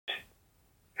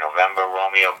November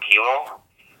Romeo Kilo.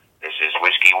 This is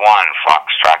Whiskey 1,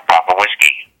 Foxtrot Papa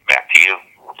Whiskey. Back to you.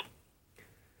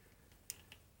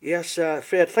 Yes,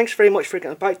 Fred, thanks very much for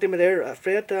getting back to me there.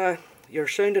 Fred, you're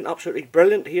sounding absolutely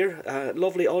brilliant here.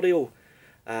 Lovely audio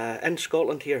in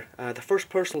Scotland here. The first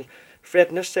person, Fred,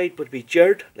 on this side would be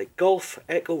Jared, like Golf,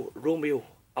 Echo, Romeo,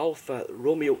 Alpha,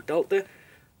 Romeo, Delta.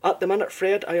 At the minute,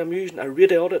 Fred, I am using a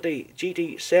Radio Oddity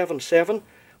GD77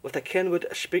 with a Kenwood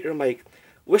speaker mic.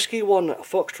 Whiskey 1,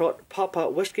 Foxtrot, Papa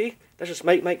Whiskey. This is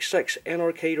Mike 6,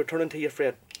 NRK returning to you,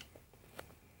 Fred.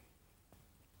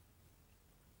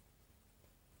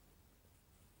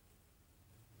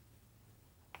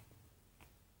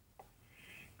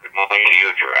 Good morning to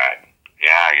you, Gerard.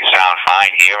 Yeah, you sound fine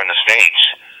here in the States.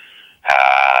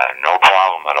 No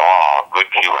problem at all. Good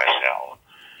QSL.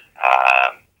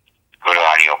 Good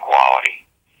audio quality.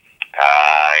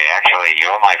 Actually,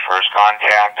 you're my first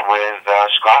contact with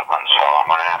Scotland, so I'm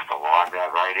going to have to log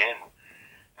that right in.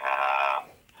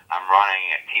 I'm running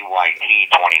a TYT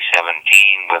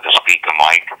 2017 with a speaker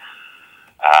mic,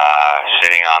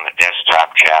 sitting on the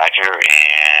desktop charger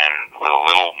and with a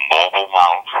little mobile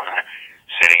mount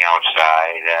sitting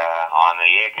outside on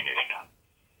the air conditioner.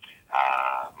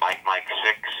 Mike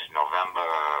 6, November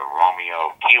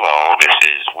Romeo Kilo. This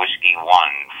is Whiskey 1,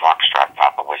 Foxtrot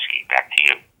Papa Whiskey. Back to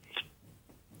you.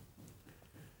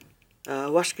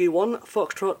 Whiskey 1,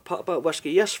 Foxtrot, Papa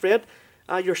Whiskey. Yes, Fred,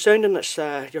 you're sounding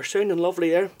lovely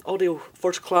there. Audio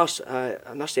first class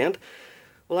on this end.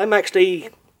 Well, I'm actually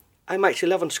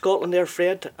live in Scotland there,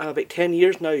 Fred, about 10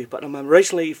 years now, but I'm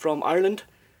originally from Ireland,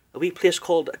 a wee place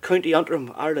called County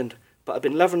Antrim, Ireland. But I've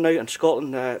been living now in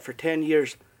Scotland for 10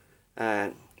 years,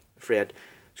 Fred.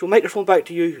 So microphone back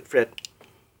to you, Fred.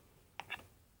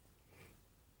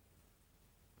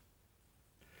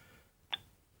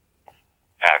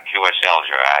 QSL,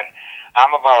 Gerard.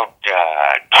 I'm about 20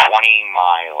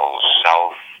 miles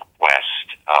southwest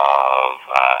of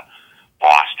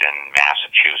Boston,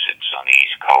 Massachusetts, on the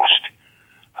East Coast,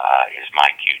 is my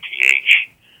QTH.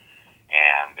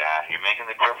 And you're making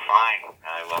the trip fine.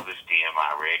 I love this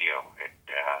DMR radio. It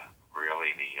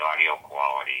really, the audio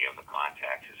quality of the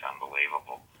contacts is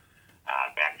unbelievable.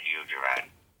 Back to you,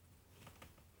 Gerard.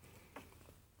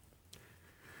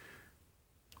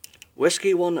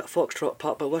 Whiskey 1, Foxtrot,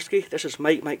 Papa Whiskey. This is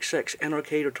Mike 6,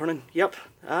 NRK returning. Yep,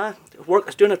 work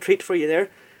is doing a treat for you there.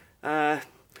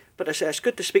 But it's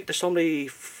good to speak to somebody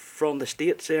from the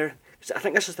States there. I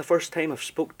think this is the first time I've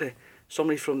spoke to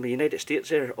somebody from the United States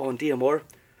there on DMR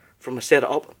from a set it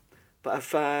up.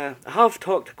 But I have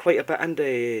talked quite a bit in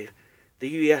the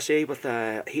USA with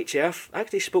HF. I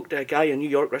actually spoke to a guy in New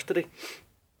York yesterday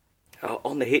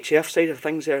on the HF side of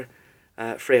things there,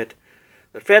 Fred.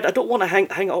 But Fred, I don't want to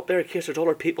hang up there in case there's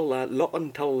other people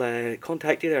looking to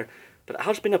contact you there. But it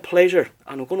has been a pleasure,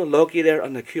 and I'm going to log you there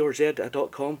on the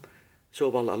QRZ.com. So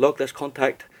I'll log this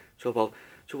contact. So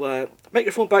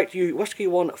microphone back to you. Whiskey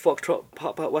 1, Foxtrot,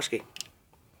 Papa Whiskey.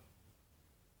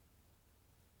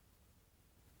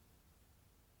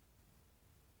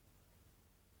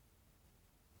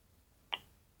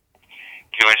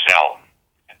 QSL.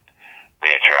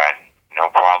 There, Gerard. No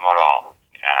problem at all.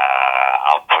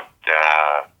 I'll put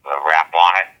a wrap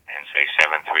on it and say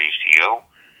 7 threes to you.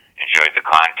 Enjoyed the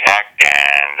contact,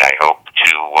 and I hope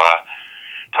to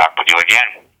talk with you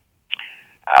again.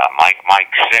 Mike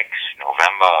 6,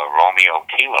 November Romeo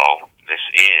Kilo. This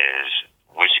is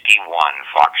Whiskey 1,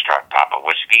 Foxtrot Papa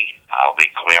Whiskey. I'll be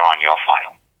clear on your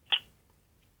file.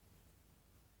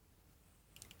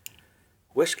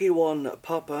 Whiskey 1,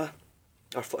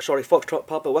 Foxtrot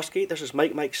Papa Whiskey. This is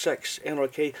Mike 6,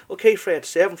 NRK. Okay, Fred,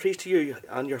 7 threes to you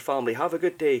and your family. Have a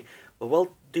good day.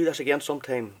 We'll do this again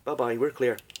sometime. Bye-bye, we're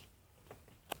clear.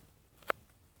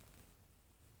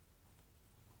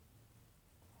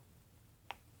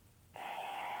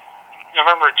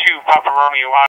 November 2, Papa Romeo